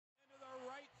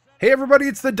Hey everybody,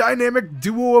 it's the dynamic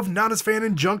duo of Not As Fan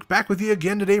and Junk back with you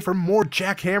again today for more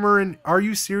Jack Hammer. And are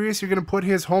you serious? You're going to put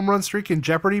his home run streak in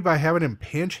jeopardy by having him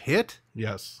pinch hit?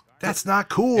 Yes. That's not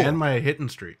cool. And my hitting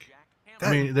streak. I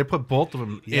mean, they put both of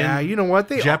them in you know what?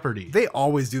 jeopardy. They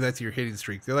always do that to your hitting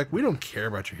streak. They're like, we don't care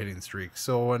about your hitting streak.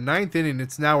 So ninth inning,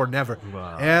 it's now or never.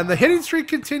 Wow. And the hitting streak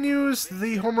continues.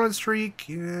 The home run streak,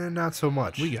 not so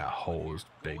much. We got hosed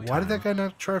big time. Why did that guy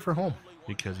not try for home?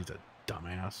 Because he's a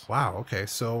dumbass. Wow, okay.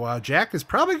 So Jack is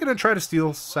probably going to try to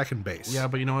steal second base. Yeah,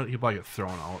 but you know what? He'll probably get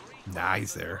thrown out. Nah,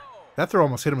 he's there. That throw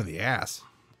almost hit him in the ass.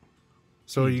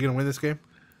 So are you going to win this game?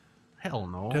 Hell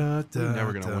no. We're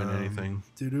never going to win anything.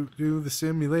 Do the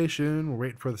simulation. We're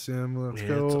waiting for the sim. Let's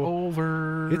go. It's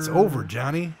over. It's over,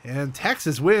 Johnny. And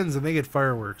Texas wins and they get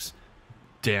fireworks.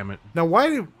 Damn it. Now, why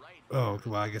do... Oh,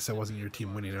 well, I guess that wasn't your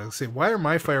team winning. I was going to say, why are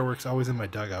my fireworks always in my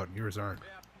dugout and yours aren't?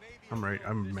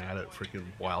 I'm mad at freaking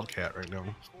Wildcat right now.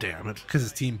 Damn it. Because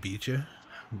his team beat you?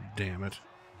 Damn it.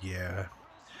 Yeah.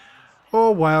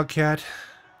 Oh, Wildcat.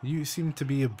 You seem to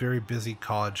be a very busy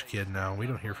college kid now. We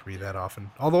don't hear from you that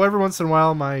often. Although every once in a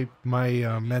while, my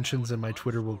mentions and my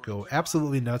Twitter will go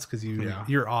absolutely nuts because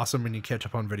you're awesome and you catch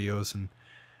up on videos and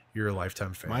you're a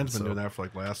lifetime fan. Mine's been doing that for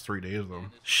like the last 3 days though.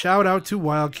 Shout out to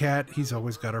Wildcat. He's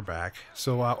always got our back.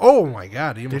 So, oh my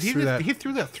God, he almost threw that. He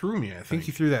threw that through me. I think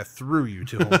he threw that through you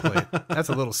to home plate. That's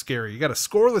a little scary. You got a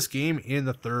scoreless game in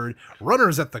the third.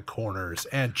 Runners at the corners,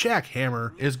 and Jack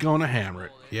Hammer is going to hammer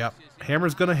it. Yep,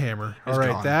 Hammer's gonna hammer. All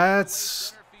right, gone.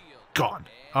 That's gone.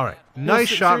 All right, nice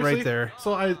shot right there.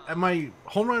 So my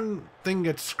home run thing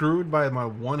gets screwed by my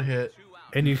one hit.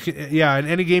 And you can, in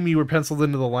any game you were penciled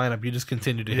into the lineup, you just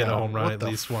continue to hit a home run at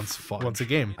least once a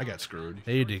game. I got screwed.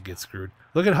 Yeah, you did get screwed.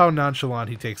 Look at how nonchalant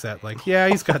he takes that. Like, yeah,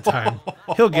 he's got time.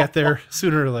 He'll get there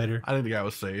sooner or later. I think the guy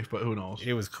was safe, but who knows?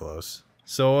 It was close.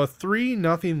 So a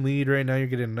 3-0 lead right now. You're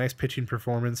getting a nice pitching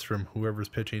performance from whoever's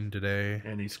pitching today.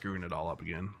 And he's screwing it all up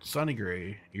again. Sonny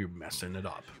Gray, you're messing it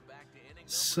up.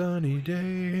 Sunny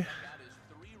day.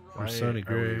 Or Sonny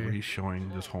Gray. He's showing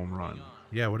this home run.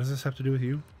 Yeah, what does this have to do with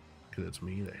you? Because it's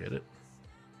me that hit it.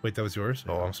 Wait, that was yours?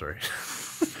 Oh, I'm sorry.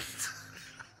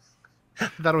 I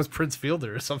thought it was Prince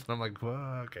Fielder or something. I'm like,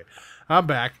 well, okay. I'm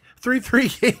back.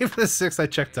 3-3 game to 6. I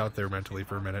checked out there mentally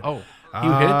for a minute. Oh,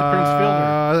 you hit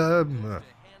the Prince Fielder.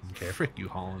 Okay. Frick you,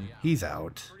 Holland. He's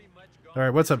out. All right,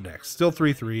 what's up next? Still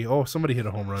 3-3. Oh, somebody hit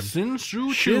a home run.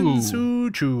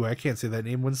 Shin-Soo Choo. I can't say that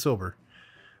name when sober.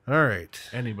 All right.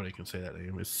 Anybody can say that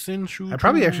name. It's Shin-Soo. I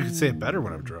probably actually could say it better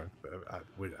when I'm drunk.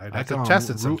 I'd have to test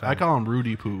it sometime. I call him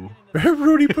Rudy Poo.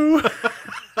 Rudy Poo.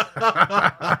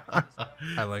 I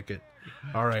like it.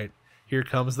 All right. Here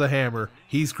comes the hammer.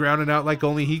 He's grounding out like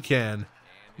only he can.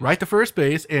 Right to first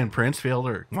base and Prince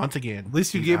Fielder once again. At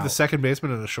least you gave the second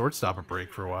baseman and the shortstop a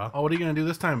break for a while. Oh, what are you going to do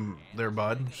this time there,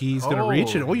 bud? He's going to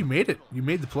reach it. Oh, you made it. You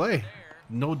made the play.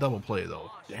 No double play,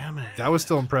 though. Damn it. That was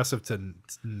still impressive to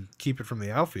keep it from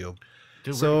the outfield.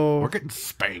 Dude, so we're getting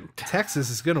spanked. Texas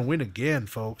is going to win again,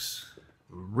 folks.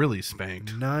 Really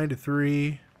spanked.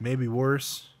 9-3, maybe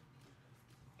worse.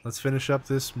 Let's finish up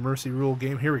this mercy rule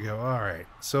game. Here we go. All right.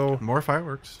 So more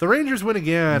fireworks. The Rangers win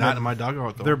again. Not in my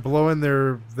dugout though. They're blowing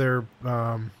their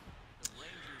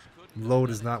load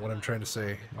is not what I'm trying to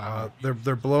say. Wow.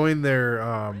 They're blowing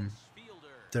their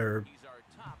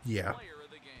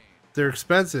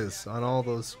expenses on all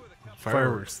those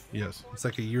fireworks. Yes. It's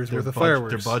like a year's worth of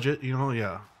fireworks. Their budget,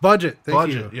 yeah. Budget.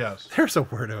 Thank you. Yes. There's a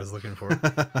word I was looking for.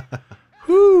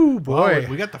 Whoo, boy.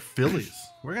 Oh, we got the Phillies.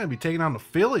 We're going to be taking on the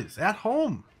Phillies at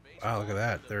home. Wow, look at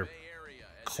that. They're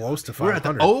close to 500. We're at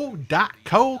the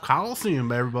O.Co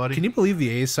Coliseum, everybody. Can you believe the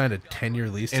A's signed a 10-year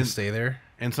lease to stay there?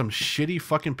 And some shitty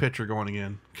fucking pitcher going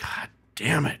again. God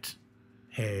damn it.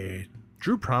 Hey,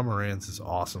 Drew Pomeranz is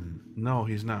awesome. No,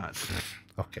 he's not.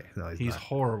 Okay, no, he's not.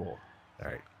 Horrible. All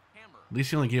right. At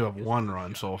least he only gave up 1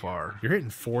 run so far. You're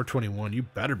hitting 421. You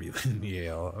better be in the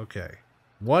AL. Okay.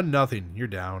 1-0. You're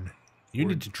down. You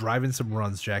need to drive in some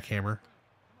runs, Jack Hammer.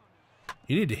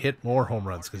 You need to hit more home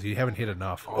runs because you haven't hit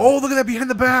enough. Oh, look at that behind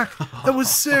the back. That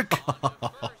was sick.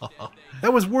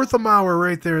 That was worth a Mauer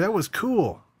right there. That was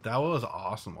cool. That was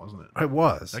awesome, wasn't it? It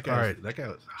was. That guy, all right. That guy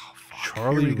was... Oh, fuck.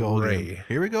 Charlie Here we go Ray. Again.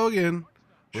 Here we go again.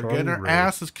 We're Charlie getting our Ray.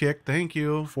 asses kicked. Thank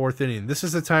you. 4th inning. This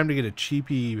is the time to get a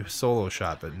cheapy solo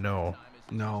shot, but no.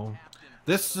 No.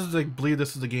 This is, I believe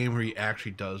this is the game where he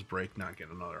actually does break, not get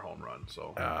another home run.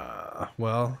 So,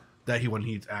 well... when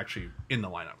he's actually in the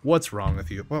lineup. What's wrong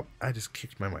with you? Well, I just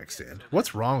kicked my mic stand.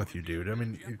 What's wrong with you, dude? I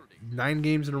mean, 9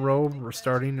 games in a row we're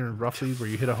starting or roughly where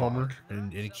you hit a homer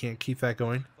and you can't keep that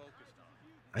going.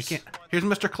 I can't. Here's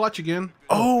Mr. Clutch again.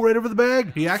 Oh, right over the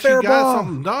bag. He actually Fair got ball.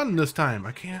 something done this time.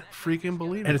 I can't freaking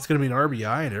believe it. And it's going to be an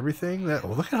RBI and everything. That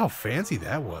look at how fancy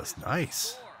that was.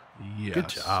 Nice. Yes. Good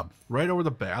job. Right over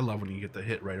the bag. I love when you get the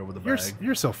hit right over the bag.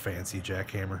 You're so fancy,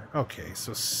 Jackhammer. Okay,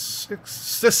 so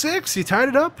 6-6. You tied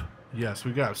it up. Yes,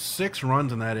 we got 6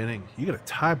 runs in that inning. You got a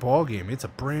tie ball game. It's a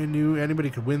brand new. Anybody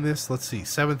could win this. Let's see.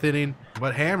 7th inning.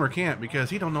 But Hammer can't because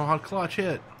he don't know how to clutch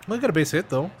hit. Well, he got a base hit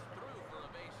though.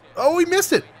 Oh, he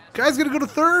missed it. Guy's gonna go to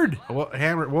third. Well,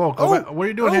 Hammer, whoa, go back. What are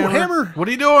you doing, Hammer? Hammer? What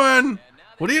are you doing?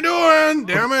 What are you doing?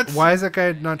 Damn it. Why is that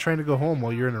guy not trying to go home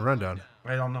while you're in a rundown?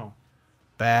 I don't know.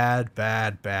 Bad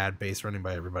base running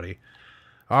by everybody.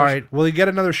 All right, will he get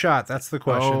another shot? That's the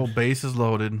question. Oh, base is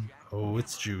loaded. Oh,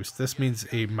 it's juiced. This means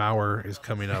a Mauer is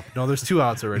coming up. No, there's 2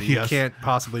 outs already. Yes. You can't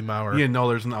possibly Mauer. You know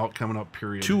there's an out coming up,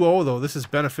 period. 2-0, though. This is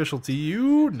beneficial to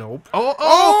you. Nope.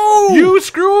 Oh! You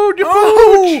screwed your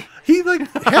pooch! He, like,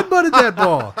 headbutted that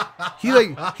ball.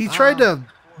 He tried to,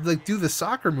 like, do the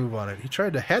soccer move on it. He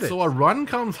tried to head it. So a run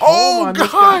comes home Oh, on this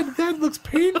God! guy. That looks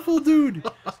painful, dude.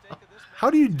 How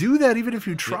do you do that even if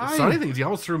you try? Funny things, he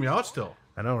almost threw me out still.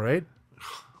 I know, right?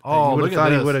 Oh, You look would've thought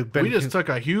he at this. would've been We just took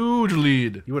a huge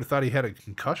lead. You would have thought he had a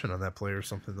concussion on that play or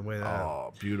something, the way that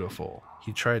Oh, beautiful.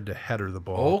 he tried to header the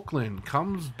ball. Oakland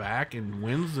comes back and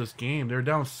wins this game. They're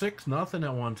down 6-0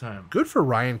 at one time. Good for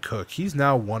Ryan Cook. He's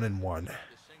now 1-1.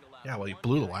 Yeah, well, he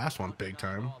blew the last one big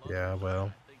time. Yeah,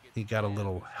 well, he got a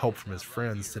little help from his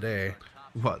friends today.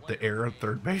 What, the error at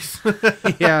third base?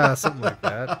 Yeah, something like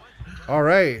that. All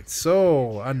right,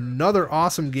 so another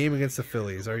awesome game against the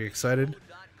Phillies. Are you excited?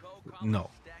 No.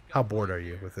 How bored are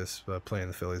you with this playing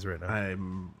the Phillies right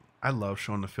now? I love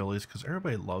showing the Phillies because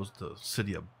everybody loves the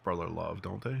city of brother love,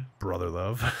 don't they? Brother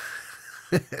love.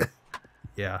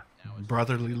 Yeah.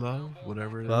 Brotherly love,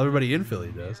 whatever it is. Well, everybody in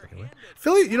Philly does. Anyway.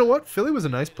 Philly, you know what? Philly was a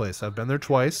nice place. I've been there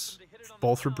twice,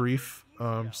 both for brief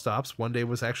stops. One day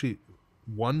was actually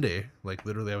like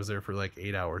literally I was there for like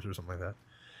 8 hours or something like that.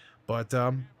 But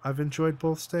I've enjoyed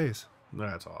both stays.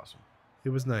 That's awesome. It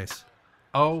was nice.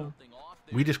 Oh,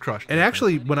 we just crushed it. And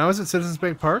actually, when I was at Citizens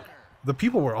Bank Park, the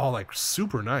people were all like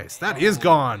super nice. That is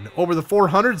gone. Over the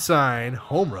 400 sign.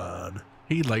 Home run.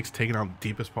 He likes taking out the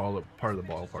deepest part of the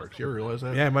ballpark. You ever realize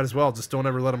that? Yeah, might as well. Just don't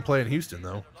ever let him play in Houston,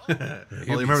 though. Well,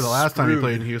 you remember the last time he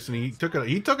played in Houston, he took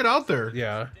it out there.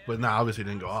 Yeah. But now obviously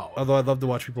didn't go out. Although I'd love to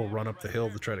watch people run up the hill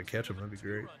to try to catch him. That'd be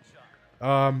great.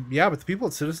 Yeah, but the people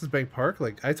at Citizens Bank Park,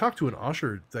 like I talked to an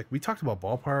usher, like we talked about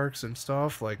ballparks and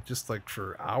stuff, like just like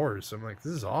for hours. I'm like,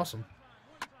 this is awesome.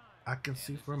 I can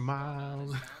see for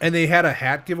miles. And they had a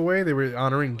hat giveaway. They were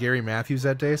honoring Gary Matthews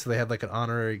that day, so they had like an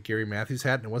honorary Gary Matthews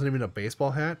hat, and it wasn't even a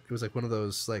baseball hat. It was like one of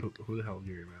those like Who the hell is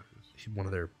Gary Matthews? one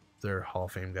of their Hall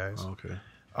of Fame guys. Oh, okay.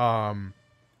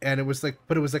 And it was like,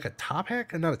 but it was like a top hat,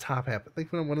 and not a top hat, but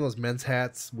like one of those men's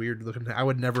hats, weird looking. I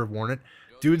would never have worn it.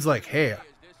 Dude's like, hey,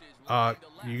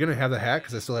 you're gonna have the hat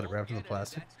because I still had it wrapped in the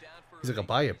plastic. He's like, I'll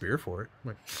buy you a beer for it. I'm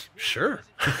like, sure.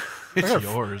 It's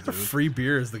yours, dude. Free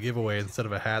beer is the giveaway instead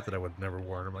of a hat that I would have never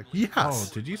worn. I'm like, yes. Oh,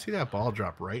 did you see that ball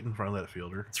drop right in front of that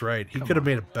fielder? That's right. He could have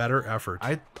made a better effort.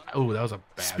 That was a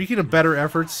bad. Speaking of better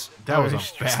efforts, That was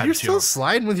a bad You're still jump.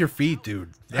 sliding with your feet,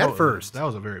 dude. Head first. That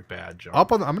was a very bad jump.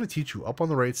 I'm going to teach you up on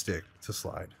the right stick to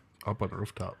slide. Up on the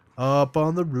rooftop. Up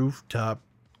on the rooftop,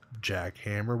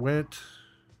 Jackhammer went.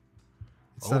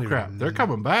 It's not Crap! even- They're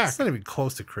coming back. It's not even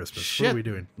close to Christmas. Shit, What are we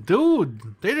doing? dude?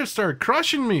 They just started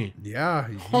crushing me. Yeah.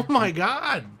 Oh my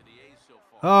god!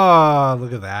 Oh,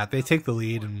 look at that. They take the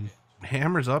lead and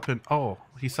Hammer's up and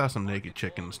he saw some naked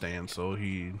chick in the stand, so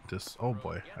he just oh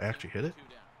boy, I actually hit it.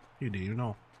 You didn't even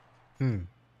know.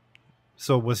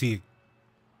 So was he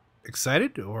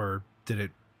excited or did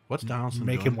it What's Donaldson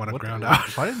make doing? him want to What- ground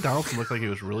out? Why did Donaldson look like he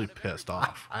was really pissed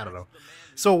off? I don't know.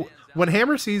 So when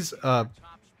Hammer sees a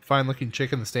fine-looking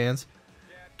chick in the stands,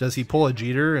 does he pull a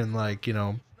Jeter and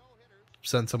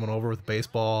send someone over with a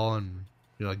baseball and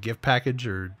a gift package,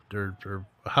 or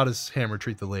how does Hammer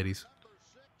treat the ladies?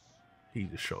 He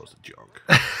just shows the junk.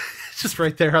 Just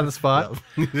right there on the spot.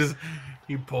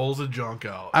 He pulls the junk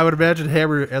out. I would imagine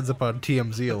Hammer ends up on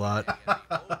TMZ a lot,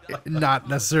 not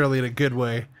necessarily in a good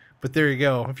way. But there you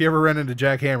go. If you ever run into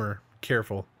Jack Hammer,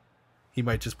 careful. He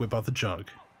might just whip out the junk.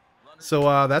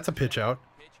 So that's a pitch out.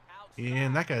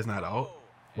 And that guy's not out.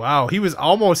 Wow, he was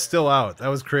almost still out. That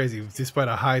was crazy, despite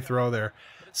a high throw there.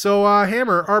 So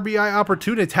Hammer, RBI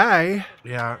opportunity.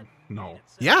 Yeah, no.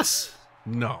 Yes.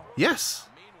 No. Yes.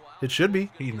 It should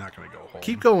be. He's not going to go home.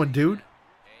 Keep going, dude.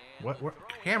 What?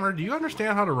 Hammer, do you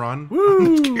understand how to run?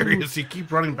 Woo! I'm curious. He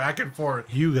keep running back and forth.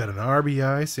 You got an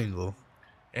RBI single.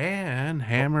 And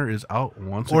Hammer is out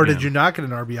once again. Or did you not get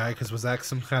an RBI because was that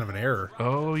some kind of an error?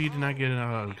 Oh, you did not get it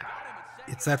out.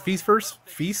 It's that feast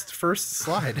first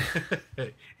slide.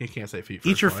 He can't say feet.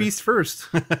 Eat your boy. feast first,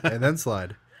 and then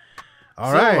slide.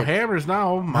 All So, right. Hammer's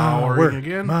now mowering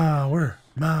again. Mower.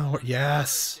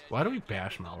 Yes. Why do we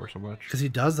bash Mauer so much? Because he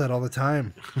does that all the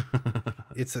time.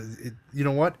 You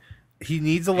know what? He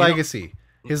needs a legacy.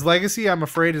 His legacy, I'm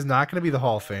afraid, is not going to be the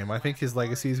Hall of Fame. I think his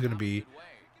legacy is going to be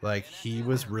like he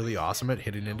was really awesome at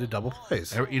hitting into double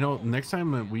plays. You know, next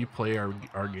time that we play our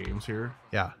games here,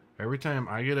 Yeah. every time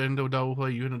I get into a double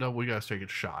play, you hit a double, we gotta take a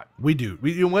shot. We do.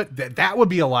 You know what? That would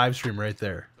be a live stream right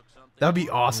there. That would be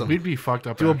awesome. We'd be fucked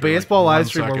up. Do a after, baseball like, live 1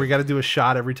 stream second. where we got to do a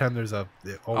shot every time there's a.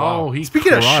 Oh, wow. He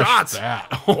Speaking of crushed shots,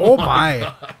 that. Oh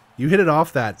my! You hit it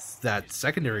off that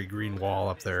secondary green wall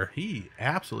up there. He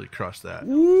absolutely crushed that.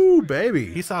 Ooh,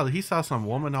 baby! He saw some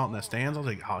woman out in the stands. I was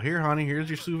like, "Oh, here, honey, here's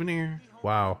your souvenir."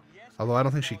 Wow. Although I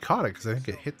don't think she caught it because I think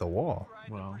it hit the wall.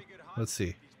 Well, Let's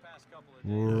see.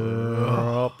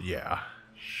 Yeah.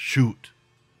 shoot.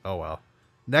 Oh well.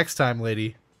 Next time,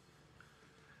 lady.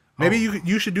 Maybe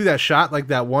you should do that shot like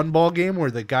that one ball game where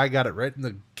the guy got it right in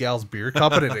the gal's beer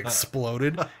cup and it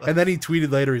exploded. And then he tweeted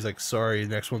later, he's like, sorry,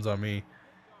 next one's on me.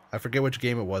 I forget which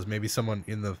game it was. Maybe someone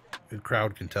in the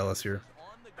crowd can tell us here.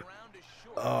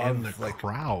 In the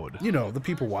crowd. You know, the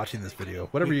people watching this video.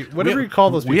 Whatever you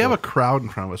call those people. We have a crowd in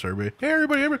front of us, everybody. Hey,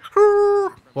 everybody.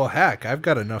 Well, heck, I've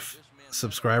got enough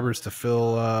subscribers to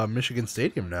fill Michigan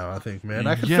Stadium now, I think, man.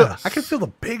 I can fill the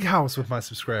big house with my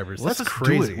subscribers. Let's That's just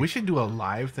crazy. do it. We should do a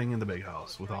live thing in the big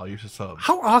house with all your subs.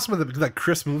 How awesome is it? Like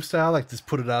Chris Move style, like just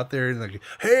put it out there and like,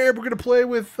 hey, we're gonna play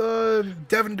with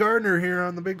Devin Gardner here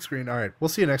on the big screen. All right, we'll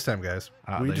see you next time, guys.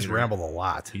 We just later. rambled a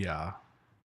lot. Yeah.